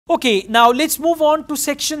Okay, now let's move on to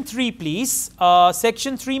section 3 please.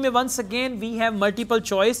 Section 3 में once again we have multiple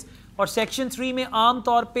choice, और section 3 में आम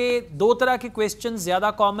तौर पे दो तरह के क्वेश्चन ज़्यादा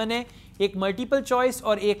कॉमन है, एक मल्टीपल चॉइस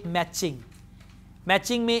और एक मैचिंग.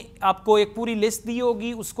 मैचिंग में आपको एक पूरी लिस्ट दी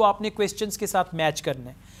होगी, उसको आपने क्वेश्चंस के साथ मैच करना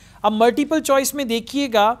है. अब मल्टीपल चॉइस में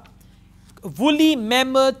देखिएगा, woolly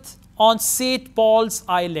mammoth on Saint Paul's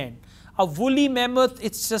island. अब woolly mammoth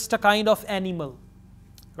it's just a kind of animal,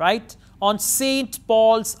 right, on St.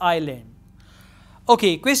 Paul's Island. Okay,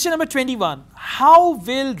 question number 21. How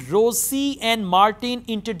will Rosie and Martin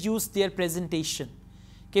introduce their presentation?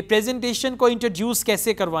 कि presentation को introduce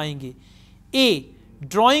कैसे करवाएंगे? A.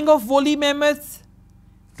 Drawing of woolly mammoth.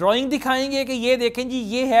 Drawing दिखाएंगे कि ये देखें जी,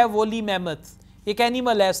 ये है woolly mammoth, एक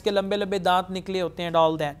animal है, उसके लंबे लंबे दांत निकले होते हैं and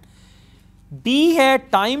all that. B है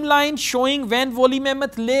timeline showing when woolly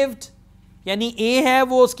mammoth lived. यानी A है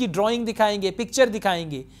वो उसकी drawing दिखाएंगे, picture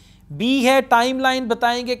दिखाएंगे. बी है टाइमलाइन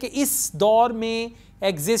बताएंगे कि इस दौर में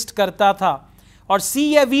एग्जिस्ट करता था. और सी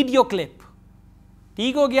है वीडियो क्लिप.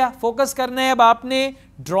 ठीक हो गया, फोकस करना है अब आपने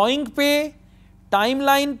ड्राइंग पे,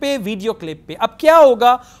 टाइमलाइन पे, वीडियो क्लिप पे. अब क्या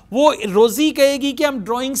होगा, वो रोजी कहेगी कि हम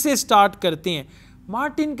ड्राइंग से स्टार्ट करते हैं,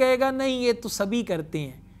 मार्टिन कहेगा नहीं ये तो सभी करते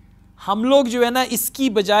हैं, हम लोग जो है ना इसकी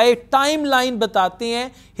बजाय टाइमलाइन बताते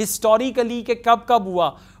हैं हिस्टोरिकली कि कब कब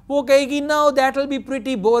हुआ. वो कहेगी know that will be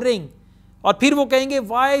pretty boring. और फिर वो कहेंगे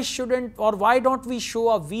वाई शुडेंट और why don't we show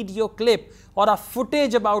a video clip और अ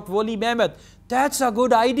फुटेज अबाउट वोली mammoth, that's a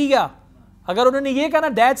good idea. अगर उन्होंने ये कहा ना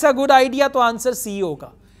दैट्स अ गुड आइडिया, तो आंसर सी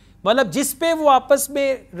होगा. मतलब जिस पे वो आपस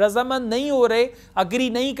में रजामंद नहीं हो रहे, अग्री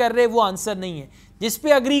नहीं कर रहे, वो आंसर नहीं है. जिस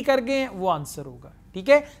पे अग्री कर गए वो आंसर होगा. ठीक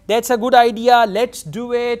है, that's a good idea, let's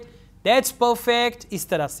do it, that's perfect, इस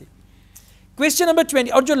तरह से. Question number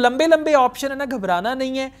 20. और जो लंबे लंबे ऑप्शन है ना, घबराना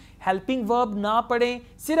नहीं है, हेल्पिंग वर्ब ना पढ़ें,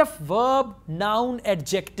 सिर्फ वर्ब, नाउन,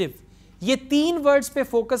 एडजेक्टिव, ये 3 वर्ड्स पे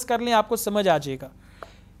फोकस कर लें, आपको समझ आ जाएगा.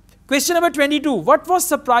 Question number 22. What was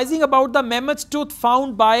surprising about the mammoth tooth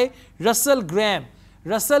found by Russell Graeme.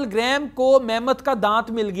 Russell Graeme को मैमथ का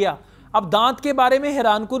दांत मिल गया. अब दांत के बारे में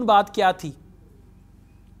हैरानकुन बात क्या थी?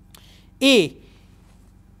 ए.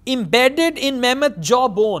 Embedded in mammoth jaw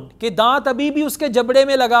bone, के दांत अभी भी उसके जबड़े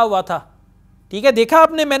में लगा हुआ था. ठीक है, देखा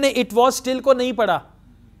आपने, मैंने इट वॉज स्टिल को नहीं पढ़ा,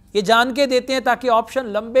 ये जान के देते हैं ताकि ऑप्शन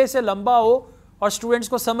लंबे से लंबा हो और स्टूडेंट्स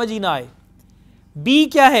को समझ ही ना आए. बी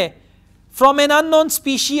क्या है? From an unknown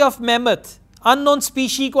species of mammoth. Unknown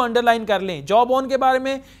species को अंडरलाइन कर लें. जॉ बोन के बारे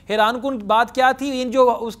में हैरानकुन बात क्या थी? इन जो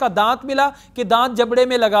उसका दांत मिला कि दांत जबड़े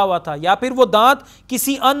में लगा हुआ था, या फिर वो दांत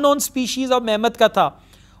किसी अननोन स्पीशीज ऑफ मैमथ का था.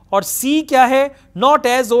 और सी क्या है? Not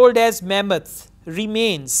as old age mammoth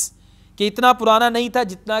remains, कि इतना पुराना नहीं था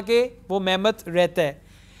जितना कि वो मैमथ रहता है.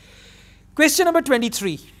 Question number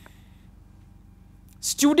 23.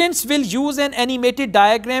 Students will use an animated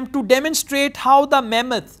diagram to demonstrate how the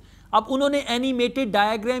mammoth. अब उन्होंने एनिमेटेड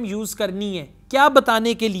डायग्राम यूज करनी है, क्या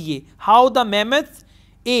बताने के लिए? How the mammoth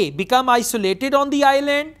A become isolated on the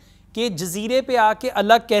island, के जजीरे पे आके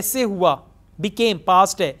अलग कैसे हुआ, became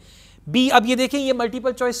past है. B, अब ये देखें ये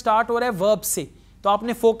मल्टीपल चॉइस स्टार्ट हो रहा है वर्ब से, तो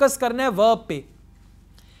आपने फोकस करना है वर्ब पे.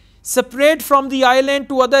 Spread from the island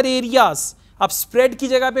to other areas. अब स्प्रेड की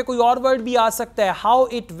जगह पे कोई और वर्ड भी आ सकता है. How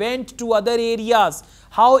it went to other areas,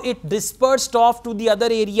 how it dispersed of to the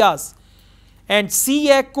other areas. And सी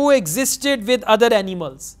है को एग्जिस्टेड विद अदर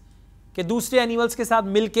एनिमल्स, के दूसरे एनिमल्स के साथ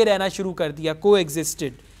मिलकर रहना शुरू कर दिया. को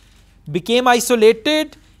existed, became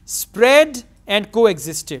isolated, spread and को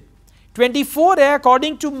एग्जिस्टेड. 24 है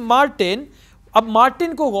अकॉर्डिंग टू मार्टिन. अब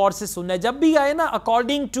मार्टिन को गौर से सुनना है, जब भी आए ना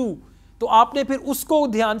अकॉर्डिंग टू, तो आपने फिर उसको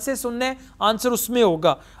ध्यान से सुनना है, आंसर उसमें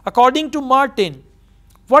होगा. According to Martin,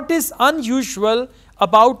 what is unusual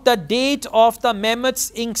about the date of the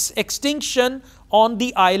mammoths extinction on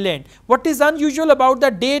the island. What is unusual about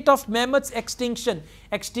the date of mammoths extinction.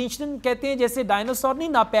 Extinction कहते हैं जैसे डायनासोर नहीं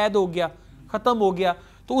नापैद हो गया, खत्म हो गया,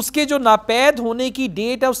 तो उसके जो नापैद होने की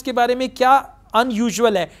डेट है उसके बारे में क्या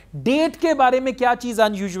अनयूजुअल है, डेट के बारे में क्या चीज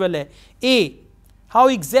अनयूजुअल है. ए, हाउ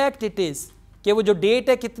एग्जैक्ट इट इज, कि वो जो डेट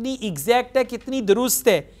है कितनी एग्जैक्ट है, कितनी दुरुस्त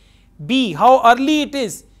है. B, how early it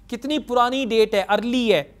is, कितनी पुरानी डेट है, अर्ली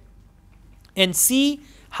है. And C,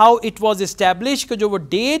 how it was establish, कि जो वो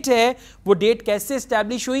डेट है वो डेट कैसे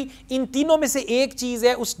एस्टैब्लिश हुई. इन तीनों में से एक चीज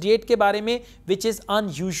है उस डेट के बारे में which is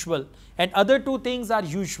unusual, and other 2 things are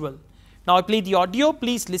usual. Now I play the audio,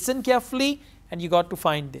 please listen carefully and you got to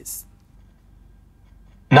find this.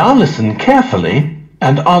 Now listen carefully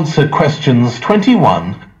and answer questions 21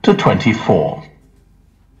 to 24.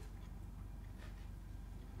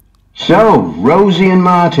 So, Rosie and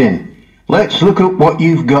Martin, let's look at what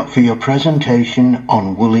you've got for your presentation on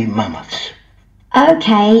woolly mammoths.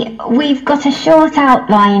 Okay, we've got a short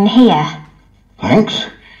outline here. Thanks.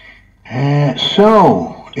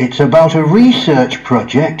 So, it's about a research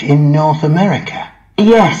project in North America.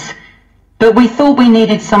 Yes, but we thought we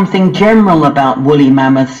needed something general about woolly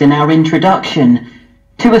mammoths in our introduction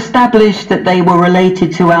to establish that they were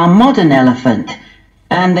related to our modern elephant,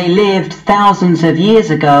 and they lived thousands of years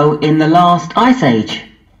ago in the last ice age.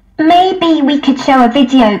 Maybe we could show a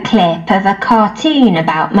video clip of a cartoon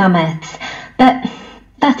about mammoths, but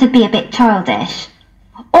that'd be a bit childish.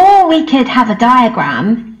 Or we could have a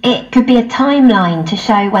diagram. It could be a timeline to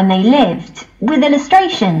show when they lived, with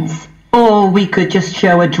illustrations. Or we could just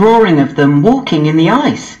show a drawing of them walking in the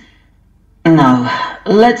ice. No,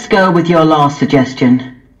 let's go with your last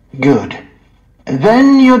suggestion. Good.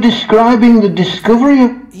 Then you're describing the discovery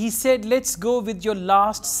of... He said, let's go with your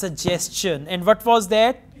last suggestion. And what was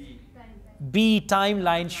that? B,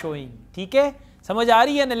 timeline showing. ठीक है? समझ आ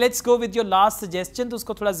रही है ना? Let's go with your last suggestion. तो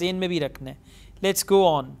उसको थोड़ा ज़हन में भी रखना है. Let's go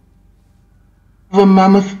on. The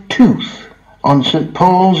mammoth tooth on St.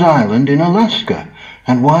 Paul's Island in Alaska,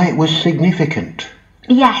 and why it was significant.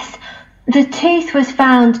 Yes, the tooth was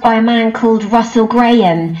found by a man called Russell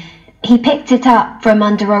Graham. He picked it up from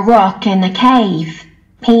under a rock in a cave.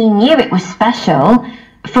 He knew it was special.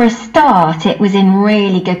 For a start, it was in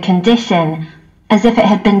really good condition, as if it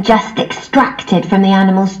had been just extracted from the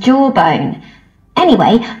animal's jawbone.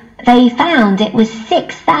 Anyway, they found it was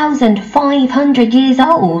 6,500 years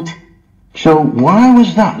old. So why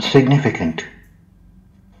was that significant?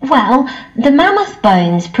 Well, the mammoth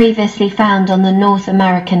bones previously found on the North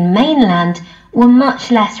American mainland were much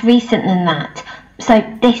less recent than that, so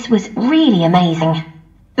this was really amazing.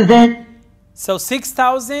 So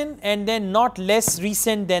 6,000 and then not less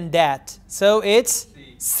recent than that. So it's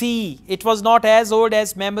C. It was not as old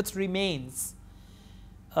as mammoth remains.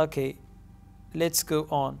 Okay, let's go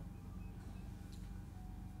on.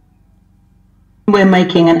 We're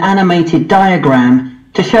making an animated diagram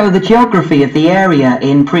to show the geography of the area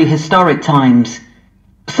in prehistoric times.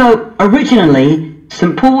 So originally,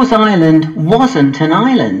 St. Paul's Island wasn't an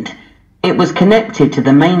island. It was connected to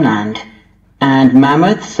the mainland, and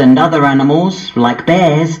mammoths and other animals, like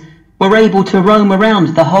bears, were able to roam around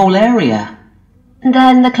the whole area.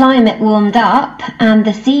 Then the climate warmed up and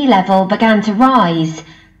the sea level began to rise,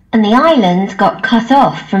 and the island got cut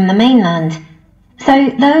off from the mainland. So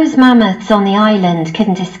those mammoths on the island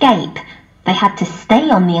couldn't escape. They had to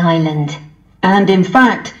stay on the island. And in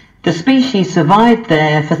fact, the species survived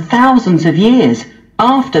there for thousands of years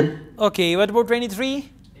after... Okay, what about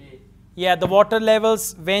 23? Yeah, the water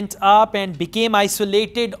levels went up and became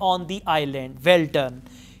isolated on the island. Well done.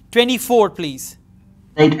 24, please.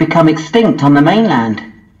 They'd become extinct on the mainland.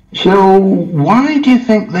 So why do you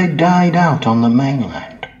think they died out on the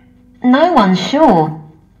mainland? No one's sure.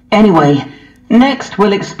 Anyway, next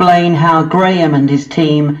we'll explain how Graham and his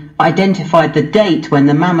team identified the date when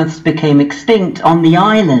the mammoths became extinct on the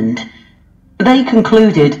island. They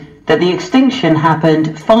concluded that the extinction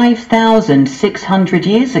happened 5,600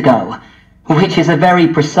 years ago, which is a very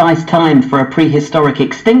precise time for a prehistoric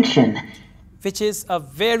extinction. Which is a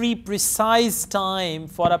very precise time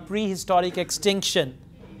for a prehistoric extinction.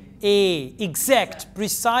 A, exact,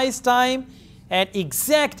 precise time, and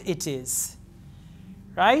exact it is.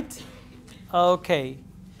 Right? Okay.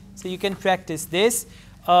 So you can practice this.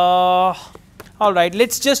 All right,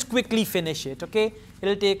 let's just quickly finish it, okay?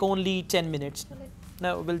 It'll take only 10 minutes.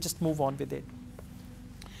 No, we'll just move on with it.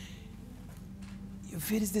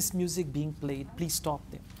 Where is this music being played? Please stop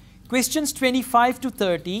them. Questions 25 to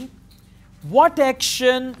 30. What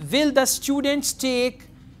action will the students take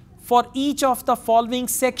for each of the following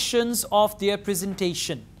sections of their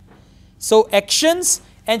presentation? So actions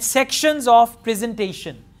and sections of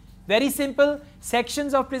presentation. Very simple.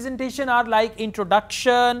 Sections of presentation are like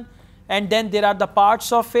introduction, and then there are the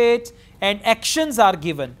parts of it, and actions are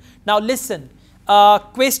given. Now listen,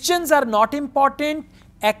 questions are not important,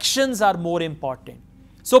 actions are more important.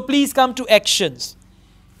 So please come to actions.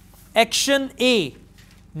 Action A,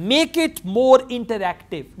 make it more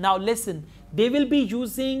interactive. Now listen, they will be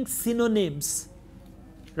using synonyms,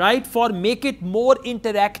 right? For make it more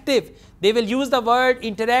interactive, they will use the word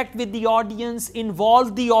interact with the audience,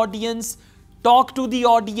 involve the audience, talk to the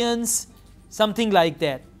audience, something like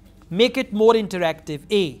that. Make it more interactive,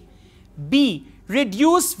 A. B,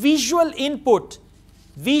 reduce visual input.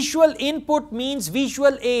 Visual input means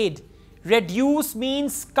visual aid. Reduce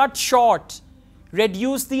means cut short.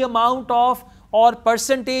 Reduce the amount of or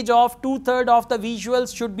percentage of 2/3 of the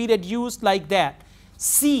visuals should be reduced, like that.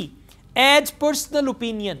 C, add personal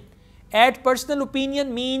opinion. Add personal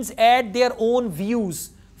opinion means add their own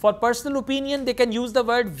views. For personal opinion, they can use the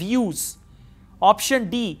word views. Option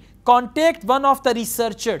D, contact one of the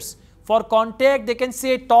researchers. For contact, they can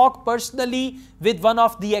say talk personally with one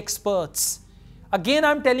of the experts. Again,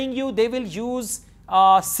 I'm telling you, they will use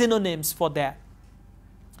synonyms for that.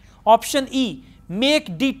 Option E,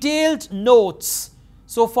 make detailed notes.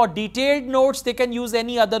 So for detailed notes, they can use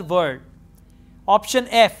any other word. Option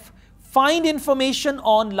F, find information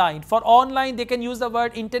online. For online, they can use the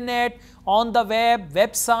word internet, on the web,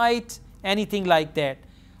 website, anything like that.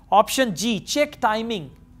 Option G, check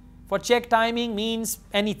timing. For check timing means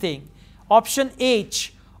anything. Option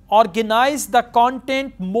H, organize the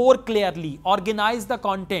content more clearly. Organize the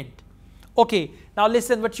content. Okay, now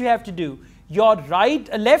listen what you have to do. Your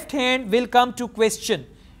left hand will come to question,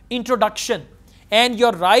 introduction, and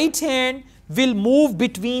your right hand will move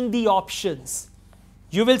between the options.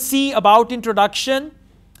 You will see about introduction.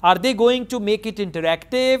 Are they going to make it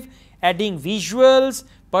interactive, adding visuals,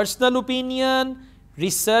 personal opinion,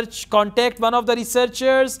 research, contact one of the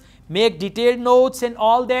researchers, make detailed notes and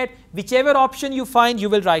all that? Whichever option you find, you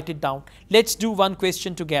will write it down. Let's do one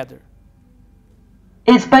question together.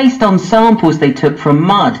 It's based on samples they took from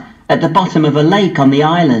mud at the bottom of a lake on the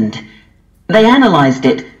island. They analysed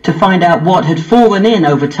it to find out what had fallen in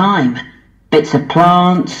over time. Bits of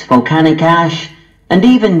plants, volcanic ash, and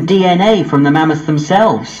even DNA from the mammoths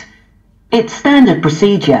themselves. It's standard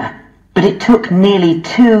procedure, but it took nearly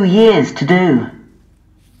 2 years to do.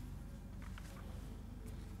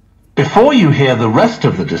 Before you hear the rest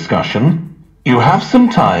of the discussion, you have some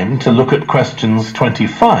time to look at questions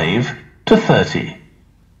 25 to 30.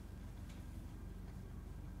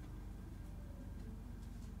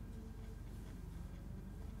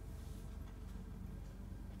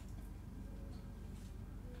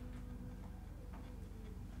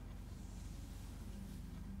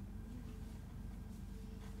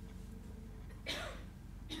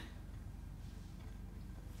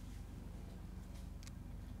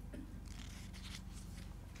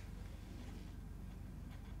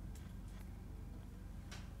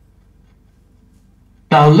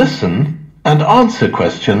 Now listen and answer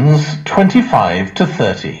questions 25 to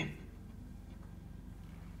 30.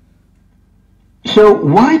 So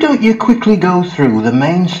why don't you quickly go through the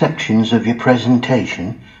main sections of your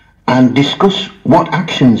presentation and discuss what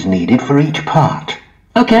actions needed for each part?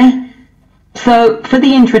 Okay, so for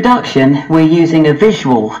the introduction, we're using a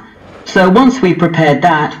visual. So once we've prepared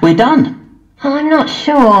that, we're done. I'm not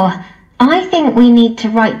sure. I think we need to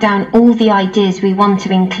write down all the ideas we want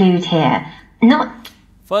to include here.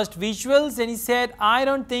 First visuals, and he said, I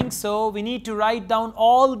don't think so. We need to write down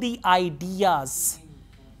all the ideas.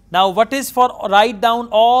 Now, what is for write down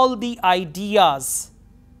all the ideas?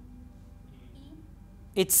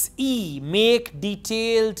 It's E, make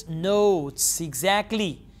detailed notes.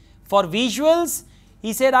 Exactly. For visuals,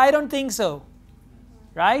 he said, I don't think so.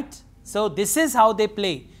 Right? So, this is how they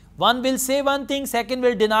play. One will say one thing, second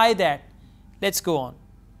will deny that. Let's go on.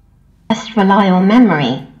 Just rely on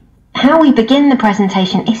memory. How we begin the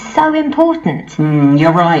presentation is so important.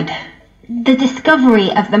 You're right. The discovery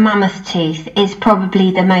of the mammoth tooth is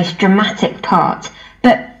probably the most dramatic part,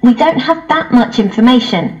 but we don't have that much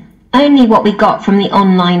information, only what we got from the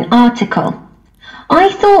online article. I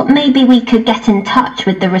thought maybe we could get in touch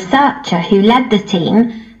with the researcher who led the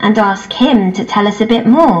team and ask him to tell us a bit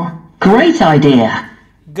more. Great idea.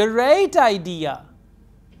 Great idea.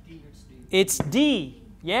 It's D.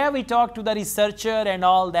 Yeah, we talked to the researcher and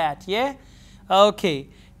all that, yeah? Okay,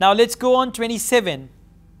 now let's go on 27.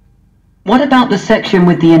 What about the section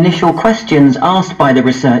with the initial questions asked by the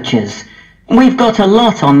researchers? We've got a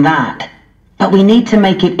lot on that, but we need to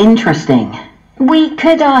make it interesting. We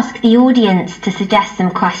could ask the audience to suggest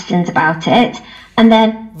some questions about it, and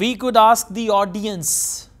then... We could ask the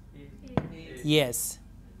audience. Yes.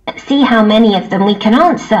 See how many of them we can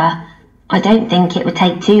answer. I don't think it would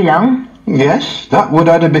take too long. Yes, that would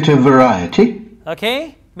add a bit of variety.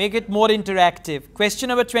 Okay, make it more interactive. Question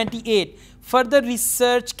number 28. Further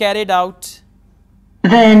research carried out.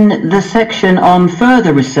 Then the section on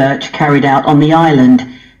further research carried out on the island,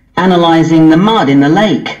 analysing the mud in the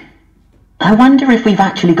lake. I wonder if we've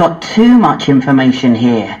actually got too much information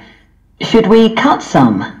here. Should we cut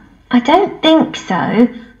some? I don't think so,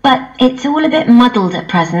 but it's all a bit muddled at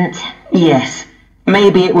present. Yes.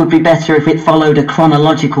 Maybe it would be better if it followed a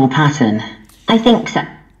chronological pattern. I think so.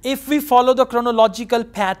 If we follow the chronological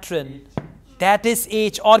pattern, that is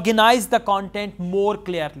H, organize the content more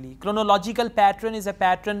clearly. Chronological pattern is a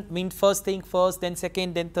pattern, means first thing first, then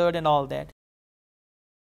second, then third and all that.